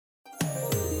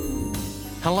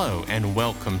Hello and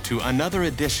welcome to another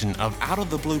edition of Out of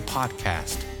the Blue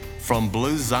podcast from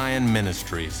Blue Zion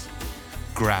Ministries.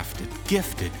 Grafted,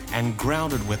 gifted, and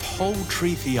grounded with whole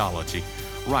tree theology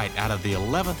right out of the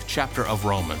 11th chapter of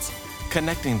Romans,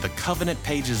 connecting the covenant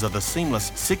pages of the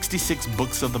seamless 66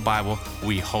 books of the Bible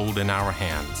we hold in our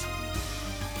hands.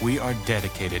 We are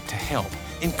dedicated to help,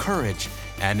 encourage,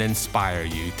 and inspire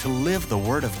you to live the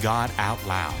Word of God out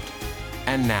loud.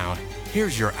 And now,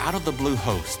 here's your Out of the Blue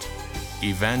host,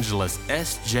 Evangelist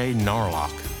S.J.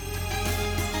 Narlock.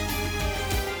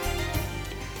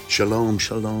 Shalom,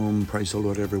 shalom. Praise the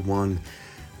Lord, everyone.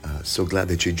 So glad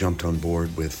that you jumped on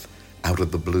board with Out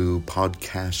of the Blue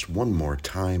podcast one more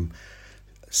time.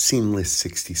 Seamless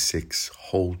 66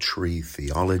 whole tree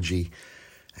theology.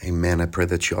 Amen. I pray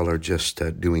that y'all are just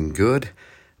doing good,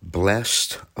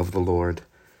 blessed of the Lord.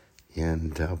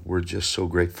 And we're just so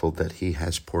grateful that He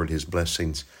has poured His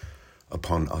blessings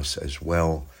upon us as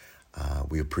well.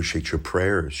 We appreciate your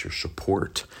prayers, your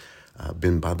support.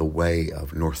 Been by the way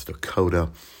of North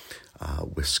Dakota,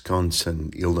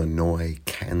 Wisconsin, Illinois,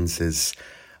 Kansas,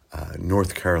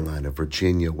 North Carolina,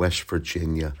 Virginia, West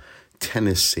Virginia,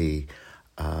 Tennessee,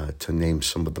 to name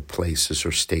some of the places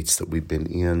or states that we've been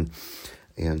in.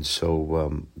 And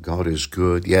so God is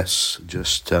good. Yes,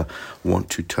 just want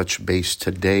to touch base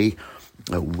today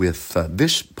with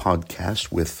this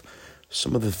podcast with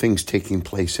some of the things taking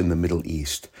place in the Middle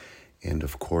East. And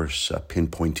of course,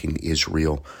 pinpointing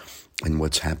Israel and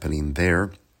what's happening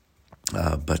there.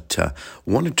 But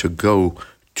wanted to go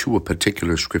to a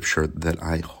particular scripture that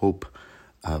I hope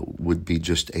would be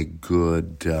just a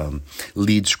good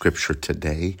lead scripture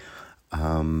today.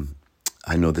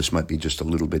 I know this might be just a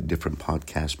little bit different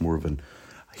podcast, more of an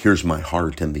here's my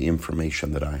heart and the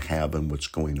information that I have and what's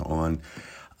going on.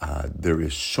 There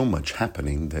is so much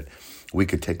happening that we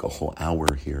could take a whole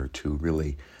hour here to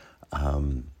really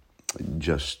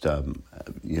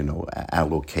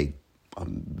allocate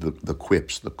the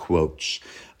quips, the quotes,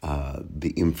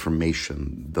 the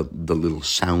information, the little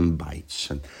sound bites,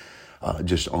 and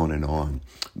just on and on.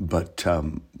 But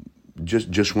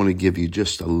just want to give you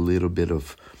just a little bit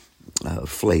of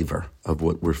flavor of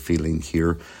what we're feeling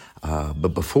here.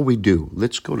 But before we do,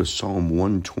 let's go to Psalm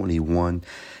 121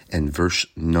 and verse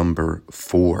number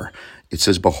 4. It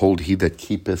says, "Behold, he that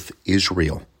keepeth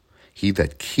Israel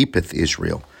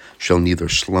shall neither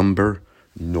slumber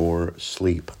nor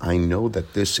sleep." I know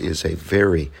that this is a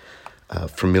very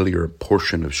familiar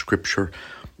portion of Scripture.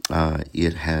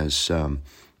 It has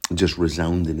just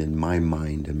resounded in my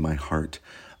mind and my heart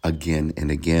again and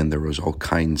again. There was all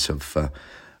kinds of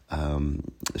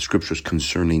scriptures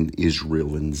concerning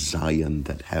Israel and Zion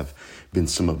that have been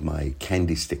some of my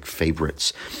candy stick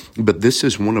favorites. But this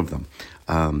is one of them.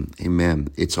 Amen.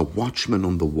 It's a watchman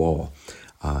on the wall.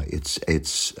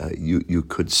 You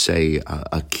could say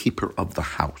a keeper of the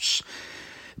house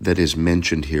that is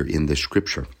mentioned here in the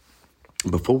scripture.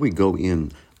 Before we go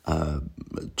in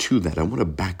to that, I want to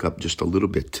back up just a little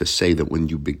bit to say that when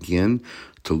you begin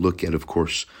to look at, of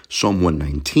course, Psalm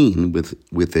 119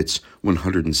 with its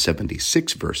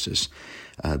 176 verses,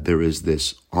 there is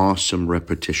this awesome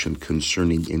repetition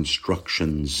concerning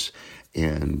instructions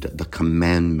and the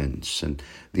commandments and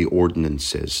the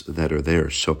ordinances that are there.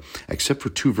 So except for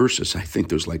two verses, I think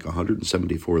there's like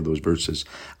 174 of those verses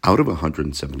out of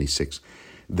 176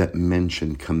 that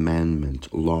mention commandment,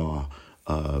 law,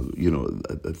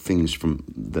 things from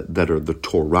that are the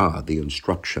Torah, the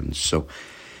instructions. So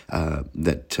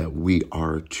that we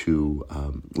are to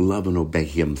love and obey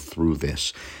Him through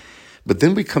this. But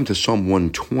then we come to Psalm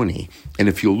 120, and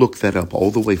if you look that up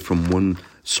all the way from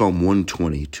Psalm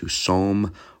 120 to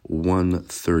Psalm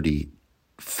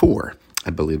 134, I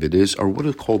believe it is, or what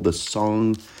is called the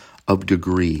Song of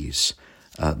Degrees.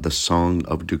 The Song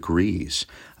of Degrees.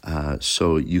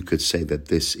 So you could say that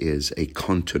this is a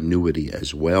continuity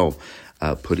as well.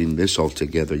 Putting this all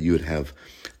together, you would have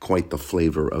quite the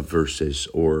flavor of verses,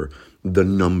 or the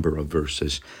number of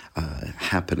verses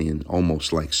happening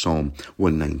almost like Psalm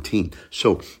 119.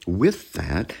 So with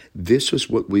that, this is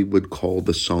what we would call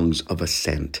the songs of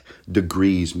ascent.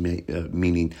 Degrees,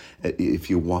 meaning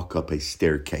if you walk up a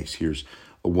staircase, here's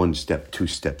a 1 step, 2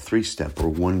 step, 3 step, or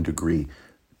 1 degree,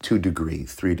 2 degree,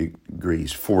 3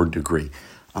 degrees, 4 degree.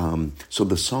 So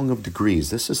the Song of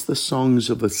Degrees, this is the songs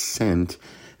of ascent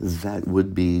that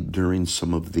would be during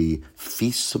some of the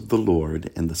feasts of the Lord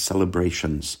and the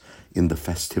celebrations in the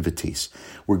festivities.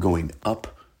 We're going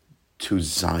up to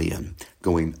Zion,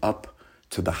 going up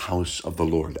to the house of the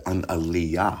Lord, an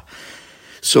aliyah.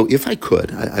 So if I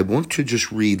could, I want to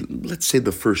just read, let's say,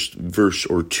 the first verse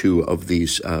or two of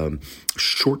these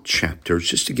short chapters,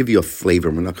 just to give you a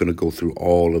flavor. We're not going to go through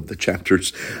all of the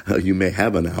chapters. You may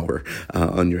have an hour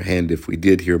on your hand if we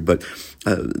did here. But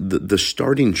the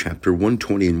starting chapter,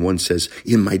 120:1 says,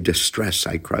 "In my distress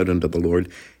I cried unto the Lord,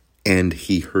 and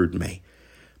he heard me."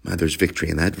 Man, there's victory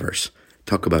in that verse.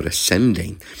 Talk about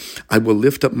ascending. "I will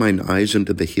lift up mine eyes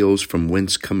unto the hills, from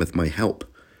whence cometh my help."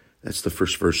 That's the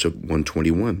first verse of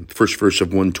 121. First verse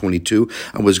of 122,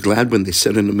 "I was glad when they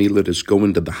said unto me, let us go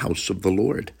into the house of the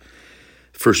Lord."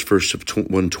 First verse of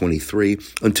 123,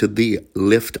 "Unto thee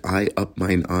lift I up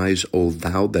mine eyes, O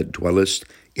thou that dwellest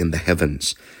in the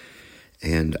heavens."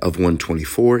 And of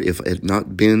 124, "If it had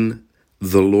not been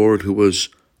the Lord who was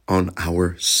on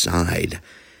our side,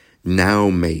 now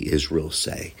may Israel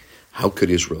say." How could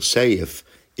Israel say if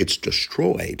it's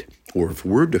destroyed or if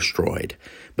we're destroyed?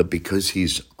 But because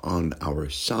he's on our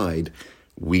side,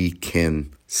 we can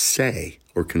say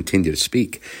or continue to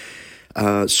speak.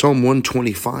 Psalm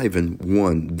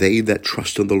 125:1, "They that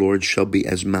trust in the Lord shall be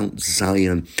as Mount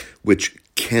Zion, which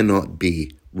cannot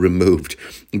be removed,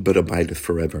 but abideth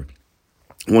forever."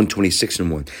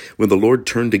 126:1, "When the Lord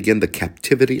turned again the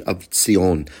captivity of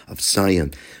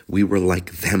Zion, we were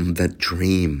like them that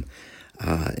dream."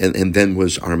 And then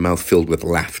was our mouth filled with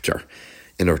laughter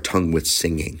and our tongue with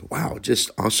singing. Wow,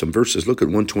 just awesome verses. Look at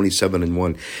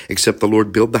 127:1. "Except the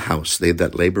Lord build the house, they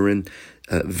that labor in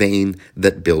vain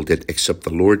that build it. Except the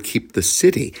Lord keep the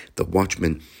city, the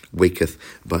watchman waketh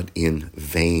but in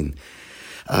vain."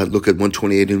 Look at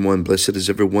 128:1. "Blessed is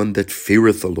every one that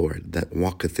feareth the Lord, that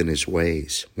walketh in his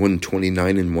ways."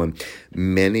 129:1.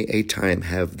 "Many a time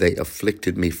have they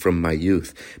afflicted me from my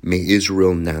youth. May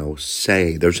Israel now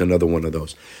say." There's another one of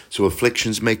those. So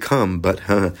afflictions may come, but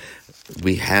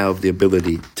we have the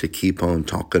ability to keep on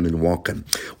talking and walking.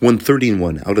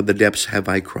 130:1. "Out of the depths have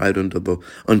I cried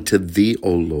unto thee,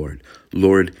 O Lord.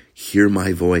 Lord, hear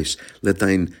my voice. Let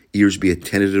thine ears be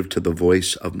attentive to the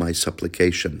voice of my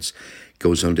supplications."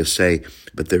 Goes on to say,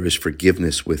 "But there is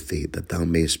forgiveness with thee, that thou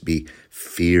mayest be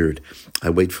feared.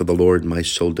 I wait for the Lord, my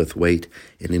soul doth wait,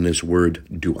 and in his word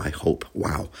do I hope."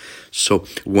 Wow. So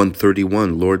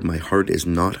 131, "Lord, my heart is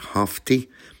not haughty,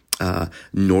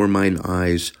 nor mine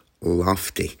eyes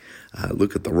lofty."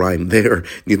 Look at the rhyme there.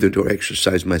 "Neither do I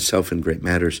exercise myself in great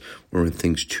matters, or in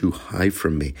things too high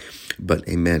from me. But,"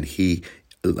 amen,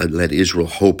 let Israel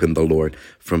hope in the Lord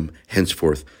from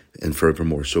henceforth and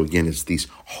forevermore. So again, it's these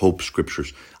hope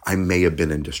scriptures. I may have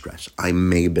been in distress. I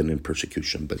may have been in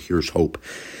persecution, but here's hope.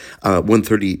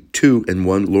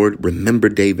 132:1, "Lord, remember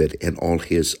David and all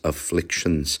his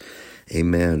afflictions."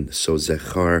 Amen. So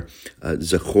Zechor,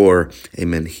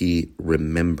 amen, he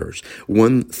remembers.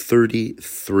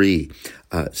 133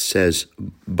 says,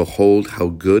 "Behold how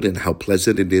good and how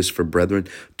pleasant it is for brethren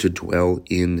to dwell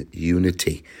in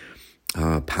unity."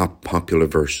 Popular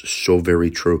verse, so very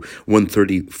true.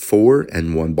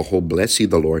 134:1, "Behold, bless ye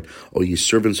the Lord, O ye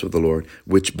servants of the Lord,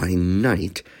 which by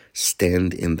night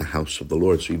stand in the house of the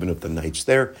Lord." So even if the night's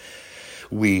there,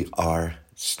 we are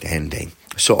standing.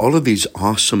 So all of these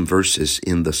awesome verses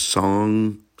in the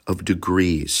Song of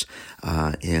Degrees,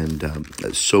 and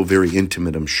so very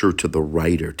intimate, I'm sure, to the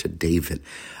writer, to David.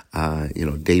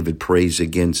 David prays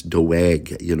against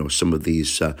Doeg, some of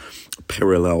these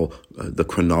parallel, the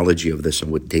chronology of this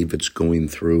and what David's going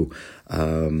through.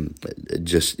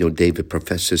 David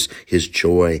professes his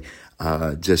joy,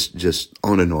 just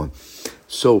on and on.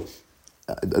 So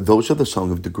those are the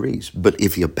Song of Degrees. But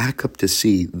if you back up to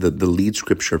see the lead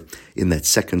scripture in that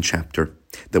second chapter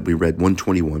that we read,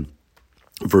 121,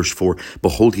 verse 4,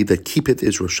 "Behold, he that keepeth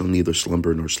Israel shall neither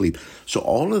slumber nor sleep." So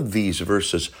all of these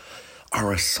verses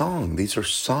are a song. These are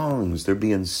songs. They're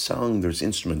being sung. There's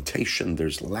instrumentation.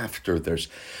 There's laughter. There's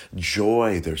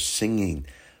joy. There's singing.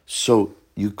 So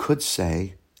you could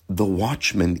say the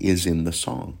Watchman is in the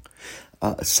song.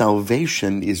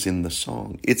 Salvation is in the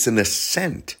song. It's an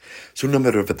ascent. So no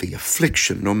matter the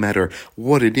affliction, no matter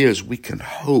what it is, we can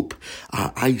hope.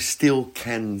 I still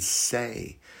can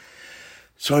say.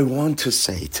 So I want to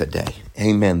say today,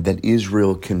 amen, that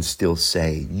Israel can still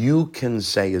say, you can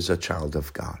say as a child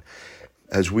of God,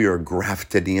 as we are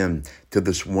grafted in to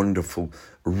this wonderful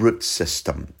root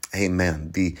system,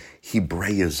 amen, the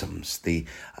Hebraisms,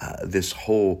 this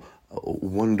whole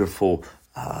wonderful,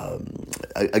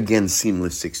 again,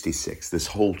 seamless 66, this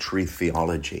whole tree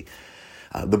theology,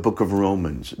 the book of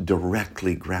Romans,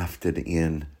 directly grafted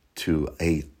in to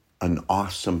an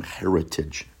awesome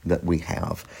heritage that we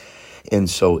have. And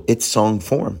so it's song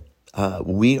form.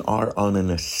 We are on an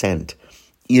ascent.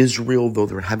 Israel, though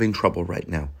they're having trouble right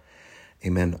now,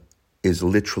 amen, is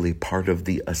literally part of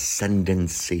the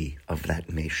ascendancy of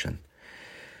that nation.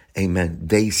 Amen.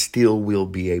 They still will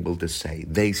be able to say,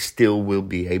 they still will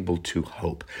be able to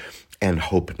hope and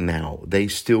hope now. They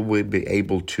still will be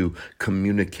able to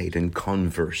communicate and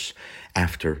converse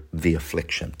after the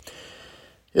affliction.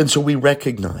 And so we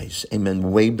recognize,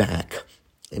 amen, way back,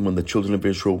 and when the children of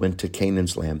Israel went to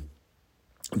Canaan's land,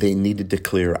 they needed to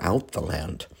clear out the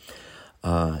land.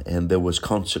 And there was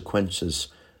consequences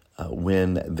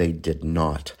when they did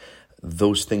not.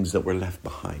 Those things that were left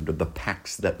behind, or the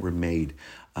pacts that were made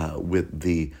with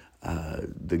the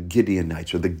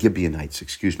Gideonites, or the Gibeonites,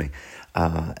 the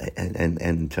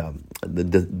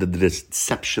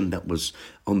deception that was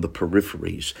on the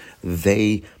peripheries,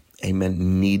 they,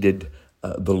 amen, needed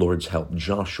the Lord's help.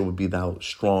 Joshua, be thou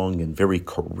strong and very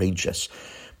courageous.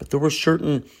 But there were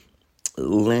certain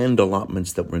land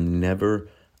allotments that were never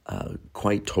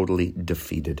quite totally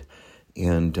defeated.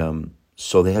 And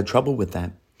so they had trouble with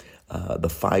that. The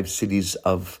 5 cities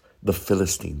of the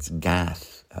Philistines,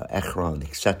 Gath, Ekron,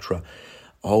 etc.,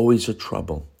 always a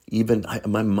trouble. Even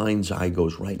my mind's eye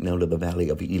goes right now to the valley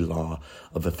of Elah,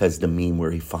 of Ephes-Dammim,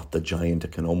 where he fought the giant. I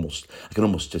can almost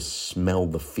just smell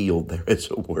the field there, as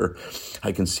it were.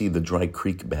 I can see the dry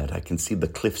creek bed. I can see the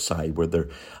cliffside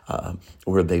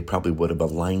where they probably would have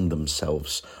aligned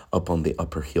themselves up on the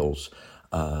upper hills,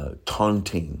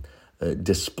 taunting,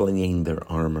 displaying their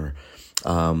armor.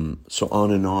 So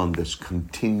on and on, this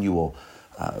continual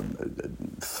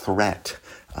threat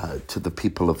to the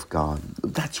people of God.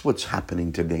 That's what's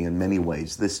happening today in many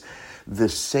ways. This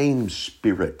same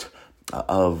spirit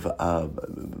of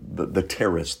the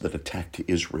terrorists that attacked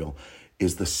Israel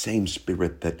is the same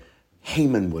spirit that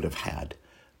Haman would have had,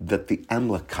 that the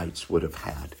Amalekites would have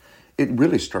had. It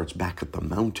really starts back at the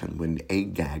mountain when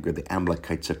Agag, or the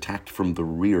Amalekites, attacked from the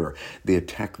rear. They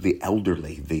attacked the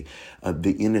elderly, the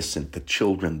innocent, the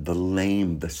children, the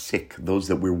lame, the sick, those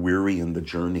that were weary in the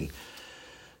journey.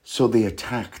 So they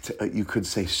attacked, you could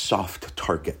say, soft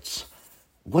targets.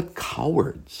 What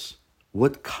cowards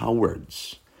would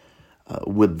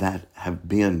that have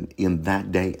been in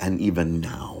that day and even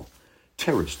now?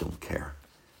 Terrorists don't care.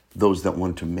 Those that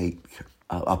want to make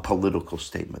a political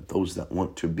statement, those that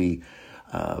want to be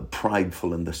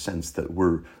prideful in the sense that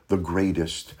we're the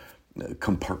greatest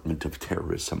compartment of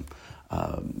terrorism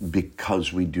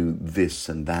because we do this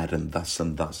and that and thus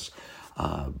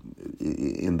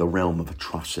in the realm of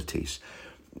atrocities.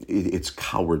 It's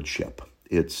cowardship.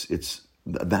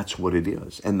 That's what it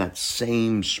is. And that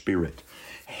same spirit,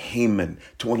 Haman,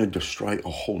 to want to destroy a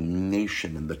whole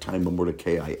nation in the time of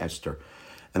Mordecai, Esther,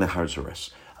 and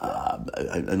Ahasuerus.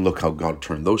 And look how God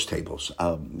turned those tables.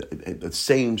 The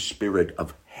same spirit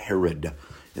of Herod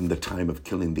in the time of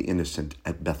killing the innocent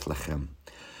at Bethlehem.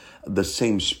 The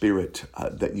same spirit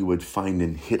that you would find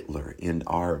in Hitler in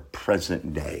our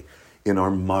present day, in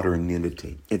our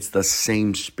modernity. It's the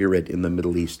same spirit in the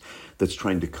Middle East that's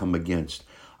trying to come against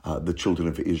the children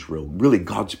of Israel, really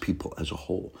God's people as a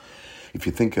whole. If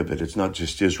you think of it, it's not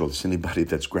just Israel, it's anybody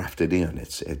that's grafted in.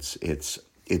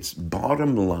 It's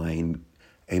bottom line,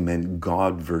 amen,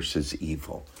 God versus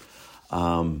evil.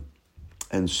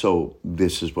 And so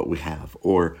this is what we have.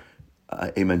 Or,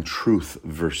 amen, truth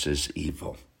versus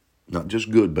evil. Not just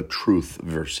good, but truth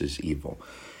versus evil.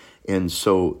 And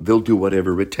so they'll do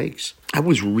whatever it takes. I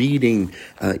was reading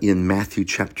in Matthew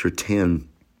chapter 10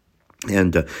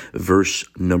 and verse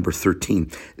number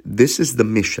 13. This is the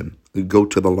mission. Go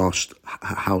to the lost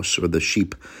house, or the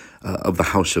sheep of the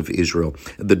house of Israel,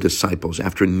 the disciples.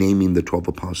 After naming the 12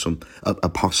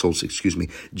 apostles,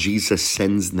 Jesus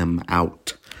sends them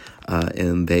out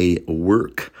and they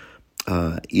work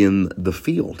in the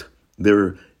field.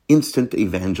 They're instant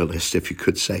evangelists, if you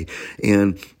could say.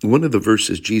 And one of the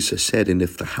verses Jesus said, and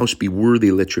if the house be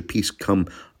worthy, let your peace come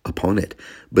upon it.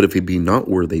 But if it be not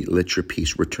worthy, let your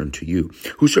peace return to you.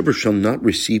 Whosoever shall not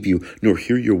receive you, nor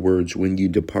hear your words when you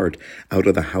depart out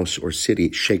of the house or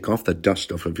city, shake off the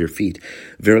dust off of your feet.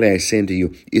 Verily I say unto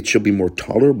you, it shall be more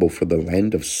tolerable for the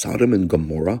land of Sodom and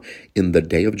Gomorrah in the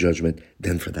day of judgment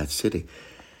than for that city.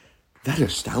 That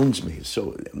astounds me.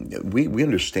 So we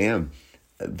understand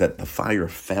that the fire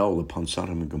fell upon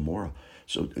Sodom and Gomorrah.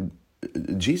 So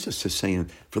Jesus is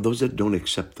saying, for those that don't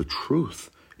accept the truth,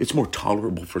 it's more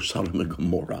tolerable for Sodom and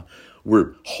Gomorrah,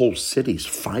 where whole cities,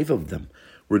 5 of them,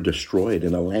 were destroyed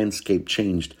and a landscape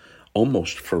changed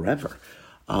almost forever.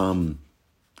 More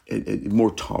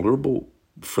tolerable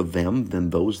for them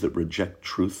than those that reject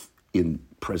truth in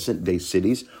present-day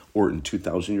cities or in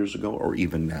 2,000 years ago or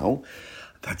even now.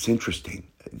 That's interesting.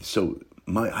 So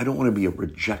I don't want to be a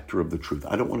rejecter of the truth.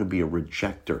 I don't want to be a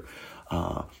rejecter,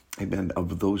 amen,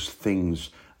 of those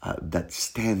things that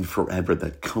stand forever,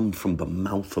 that come from the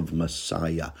mouth of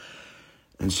Messiah.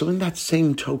 And so in that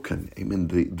same token, amen,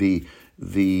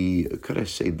 could I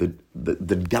say, the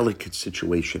delicate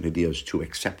situation it is to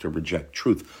accept or reject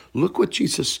truth. Look what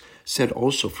Jesus said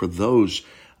also for those,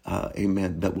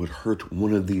 amen, that would hurt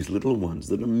one of these little ones,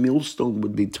 that a millstone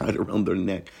would be tied around their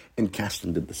neck and cast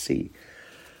into the sea.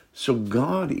 So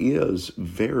God is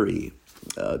very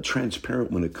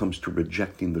transparent when it comes to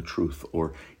rejecting the truth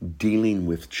or dealing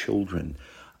with children,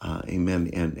 amen,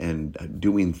 and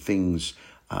doing things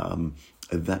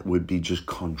that would be just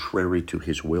contrary to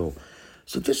his will.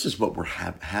 So this is what we're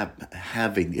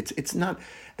having. It's not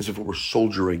as if we're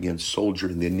soldier against soldier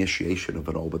in the initiation of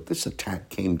it all, but this attack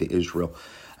came to Israel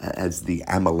as the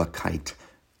Amalekite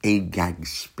Agag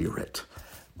spirit,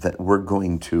 that we're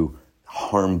going to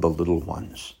harm the little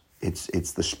ones.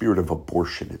 It's the spirit of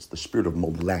abortion. It's the spirit of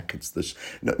Molech. It's this.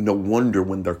 No wonder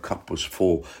when their cup was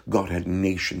full, God had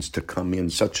nations to come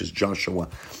in, such as Joshua,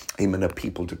 amen, a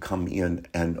people to come in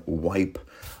and wipe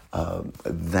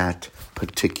that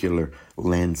particular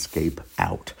landscape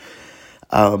out.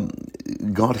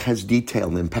 God has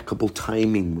detail, impeccable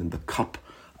timing when the cup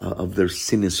of their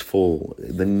sin is full.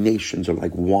 The nations are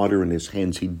like water in his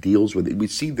hands. He deals with it. We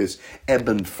see this ebb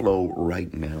and flow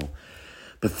right now.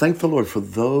 But thank the Lord for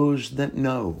those that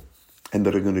know and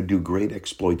that are going to do great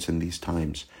exploits in these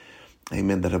times.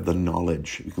 Amen. That have the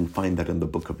knowledge. You can find that in the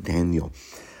book of Daniel.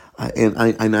 And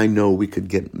I know we could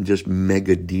get just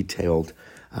mega detailed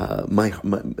about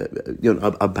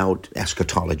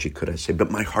eschatology, could I say? But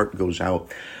my heart goes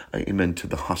out, amen, to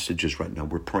the hostages right now.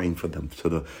 We're praying for them.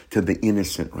 To the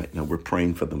innocent right now. We're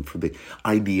praying for them. For the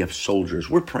IDF soldiers.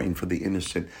 We're praying for the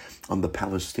innocent on the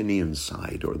Palestinian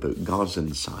side or the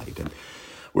Gazan side. And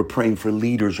we're praying for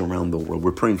leaders around the world.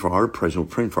 We're praying for our president.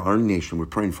 We're praying for our nation. We're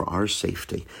praying for our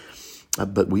safety.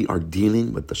 But we are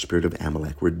dealing with the spirit of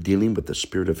Amalek. We're dealing with the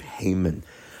spirit of Haman.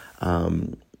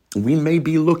 We may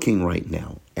be looking right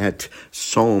now at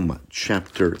Psalm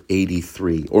chapter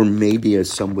 83, or maybe,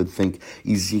 as some would think,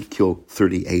 Ezekiel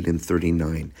 38 and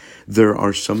 39. There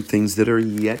are some things that are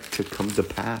yet to come to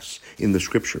pass in the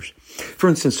scriptures. For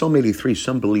instance, Psalm 83,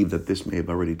 some believe that this may have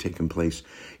already taken place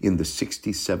in the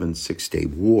 67 Six-Day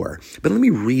War. But let me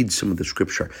read some of the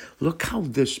scripture. Look how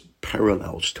this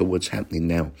parallels to what's happening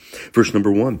now. Verse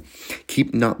number 1,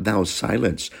 keep not thou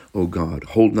silence, O God,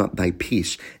 hold not thy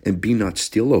peace, and be not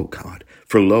still, O God.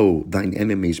 For lo, thine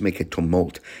enemies make a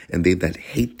tumult, and they that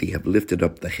hate thee have lifted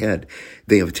up the head.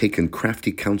 They have taken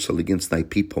crafty counsel against thy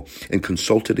people, and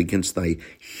consulted against thy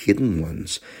hidden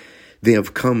ones. They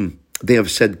have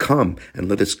said, come, and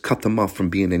let us cut them off from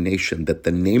being a nation, that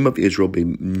the name of Israel be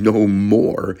no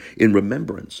more in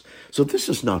remembrance. So this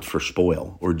is not for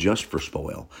spoil, or just for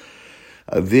spoil.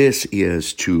 This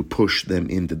is to push them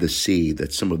into the sea,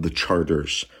 that some of the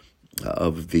charters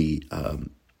of the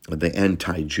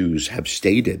anti-Jews have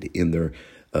stated in their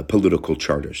political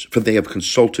charters. For they have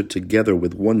consulted together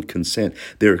with one consent.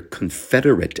 They're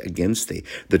confederate against thee,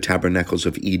 the tabernacles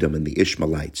of Edom and the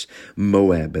Ishmaelites,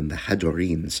 Moab and the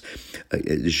Hadorenes,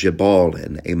 Jebal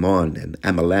and Ammon and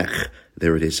Amalek.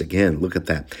 There it is again. Look at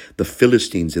that. The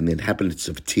Philistines and the inhabitants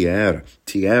of Tyre.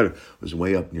 Tyre was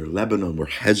way up near Lebanon, where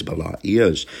Hezbollah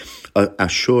is.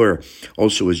 Ashur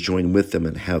also is joined with them,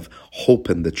 and have hope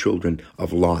in the children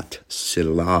of Lot,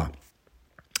 Selah.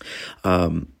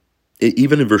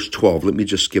 Even in verse 12, let me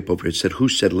just skip over. It said, who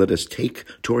said, let us take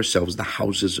to ourselves the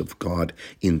houses of God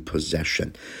in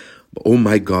possession. O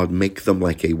my God, make them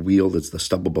like a wheel as the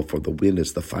stubble before the wind,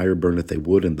 as the fire burneth a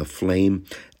wood, and the flame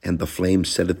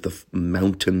setteth the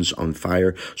mountains on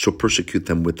fire. So persecute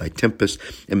them with thy tempest,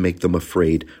 and make them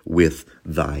afraid with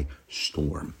thy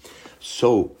storm.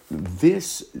 So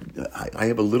this, I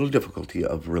have a little difficulty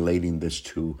of relating this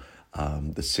to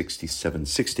the 67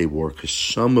 Six-Day War, because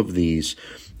some of these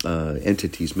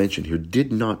entities mentioned here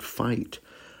did not fight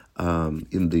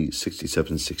in the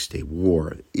 67 Six-Day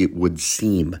War, it would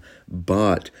seem,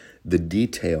 but the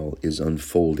detail is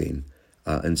unfolding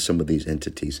in some of these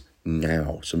entities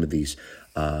now, some of these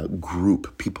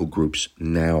people groups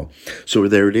now. So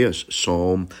there it is,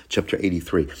 Psalm chapter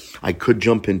 83. I could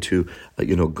jump into,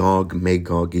 Gog,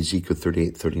 Magog, Ezekiel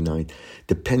 38, 39,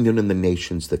 depending on the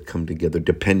nations that come together,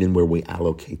 depending where we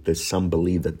allocate this. Some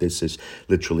believe that this is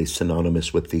literally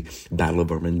synonymous with the Battle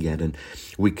of Armageddon.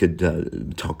 We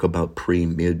could talk about pre,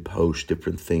 mid, post,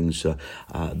 different things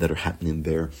that are happening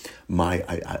there.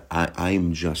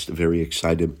 I'm just very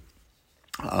excited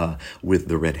with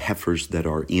the red heifers that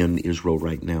are in Israel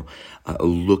right now.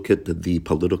 Look at the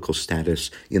political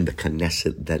status in the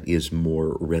Knesset that is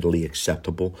more readily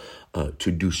acceptable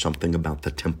to do something about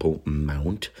the Temple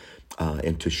Mount.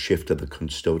 and to shift to the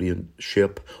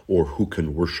custodianship, or who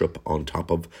can worship on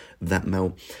top of that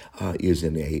mount, is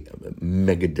in a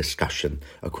mega discussion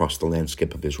across the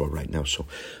landscape of Israel right now. So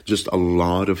just a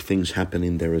lot of things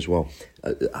happening there as well.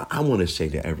 I want to say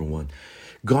to everyone,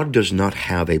 God does not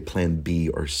have a plan B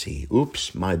or C.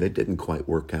 Oops, that didn't quite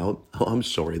work out. Oh, I'm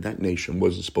sorry, that nation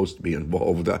wasn't supposed to be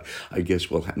involved. I guess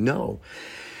we'll have...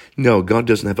 No, God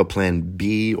doesn't have a plan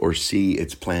B or C.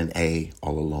 It's plan A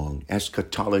all along.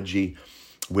 Eschatology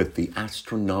with the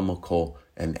astronomical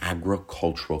and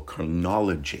agricultural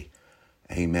chronology.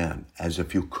 Amen. As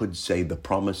if you could say the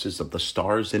promises of the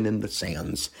stars and in the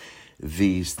sands,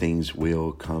 these things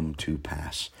will come to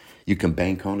pass. You can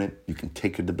bank on it. You can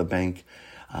take it to the bank.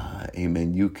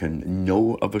 Amen. You can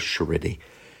know of a surety.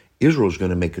 Israel's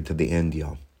going to make it to the end,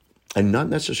 y'all. And not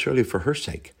necessarily for her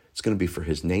sake. It's going to be for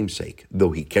his name's sake,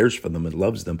 though he cares for them and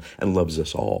loves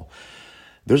us all.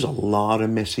 There's a lot of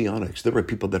messianics. There are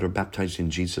people that are baptized in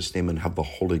Jesus' name and have the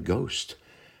Holy Ghost.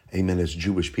 Amen. As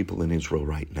Jewish people in Israel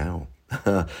right now.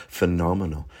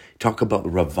 Phenomenal. Talk about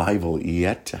revival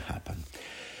yet to happen.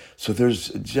 So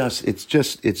it's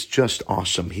just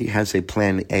awesome. He has a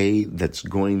plan A that's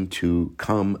going to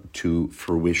come to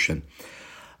fruition.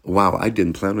 Wow, I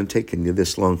didn't plan on taking you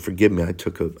this long. Forgive me. I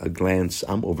took a glance.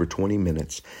 I'm over 20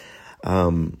 minutes.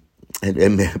 And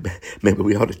maybe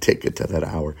we ought to take it to that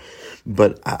hour.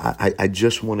 But I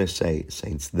just want to say,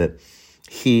 saints, that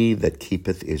he that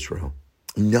keepeth Israel,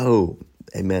 no,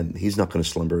 amen, he's not going to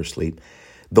slumber or sleep.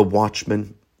 The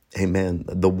watchman, amen,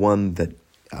 the one that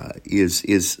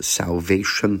is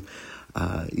salvation,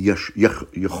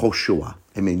 Yehoshua,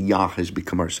 amen, Yah has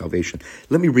become our salvation.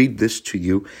 Let me read this to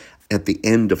you. At the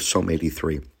end of Psalm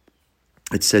 83,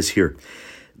 it says here,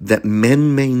 that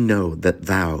men may know that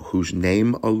thou, whose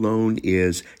name alone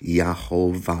is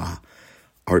Yahovah,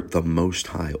 art the Most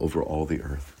High over all the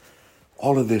earth.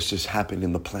 All of this has happened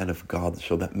in the plan of God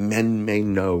so that men may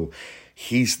know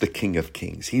he's the King of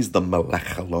Kings. He's the Melech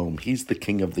Halom. He's the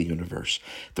King of the universe.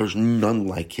 There's none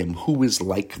like him. Who is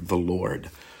like the Lord?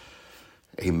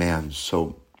 Amen.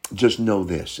 So just know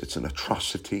this. It's an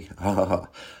atrocity.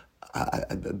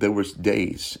 There was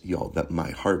days, y'all, that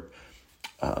my heart,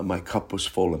 my cup was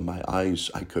full, and my eyes,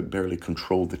 I could barely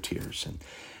control the tears and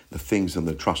the things and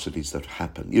the atrocities that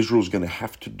happen. Israel's going to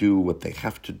have to do what they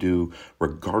have to do,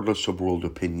 regardless of world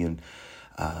opinion.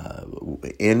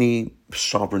 Any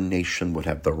sovereign nation would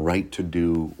have the right to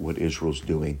do what Israel's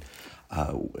doing.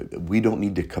 We don't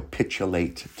need to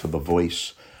capitulate to the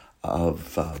voice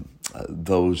of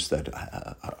those that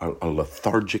are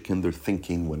lethargic in their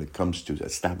thinking when it comes to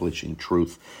establishing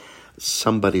truth.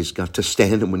 Somebody's got to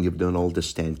stand, and when you've done all to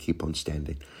stand, keep on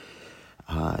standing.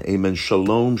 Amen.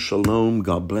 Shalom, shalom.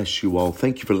 God bless you all.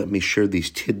 Thank you for letting me share these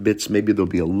tidbits. Maybe there'll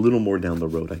be a little more down the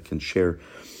road I can share,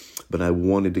 but I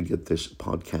wanted to get this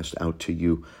podcast out to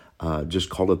you. Just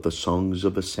call it the Songs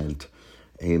of Ascent.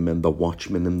 Amen. The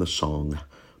Watchman in the Song.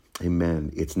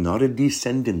 Amen. It's not a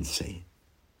descendancy.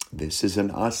 This is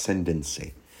an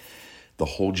ascendancy. The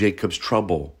whole Jacob's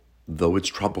trouble, though it's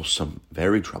troublesome,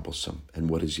 very troublesome, and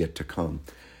what is yet to come,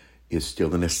 is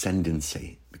still an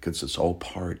ascendancy, because it's all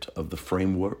part of the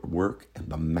framework and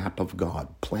the map of God.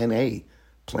 Plan A.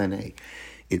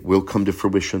 It will come to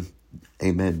fruition.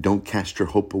 Amen. Don't cast your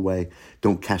hope away.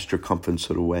 Don't cast your confidence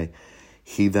away.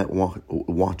 He that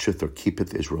watcheth or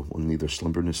keepeth Israel will neither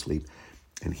slumber nor sleep.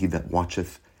 And he that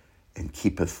watcheth and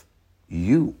keepeth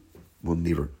you will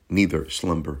neither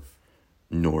slumber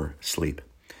nor sleep.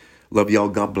 Love y'all.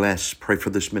 God bless. Pray for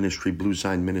this ministry, Blue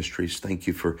Zion Ministries. Thank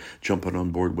you for jumping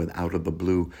on board with Out of the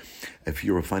Blue. If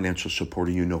you're a financial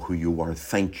supporter, you know who you are.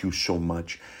 Thank you so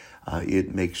much.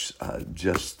 It makes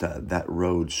that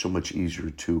road so much easier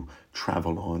to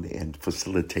travel on and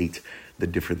facilitate the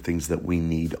different things that we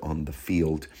need on the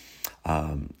field,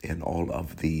 and all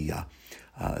of the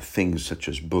things such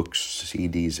as books,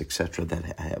 CDs, etc.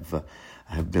 that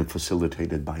have been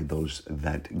facilitated by those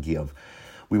that give.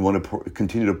 We want to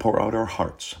continue to pour out our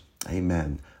hearts,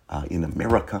 amen, in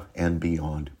America and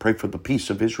beyond. Pray for the peace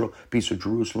of Israel, peace of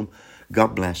Jerusalem.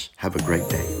 God bless. Have a great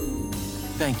day.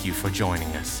 Thank you for joining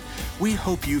us. We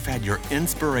hope you've had your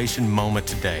inspiration moment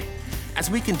today. As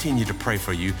we continue to pray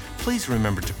for you, please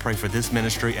remember to pray for this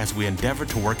ministry as we endeavor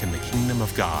to work in the kingdom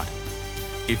of God.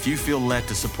 If you feel led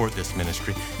to support this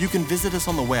ministry, you can visit us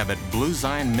on the web at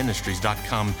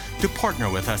bluezionministries.com to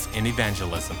partner with us in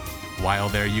evangelism. While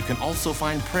there, you can also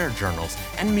find prayer journals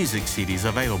and music CDs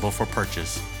available for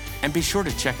purchase. And be sure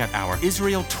to check out our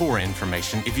Israel tour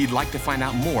information if you'd like to find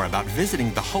out more about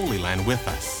visiting the Holy Land with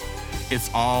us. It's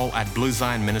all at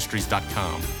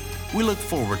bluezionministries.com. We look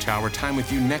forward to our time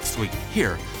with you next week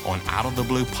here on Out of the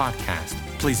Blue Podcast.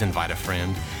 Please invite a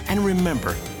friend. And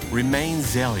remember, remain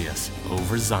zealous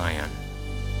over Zion.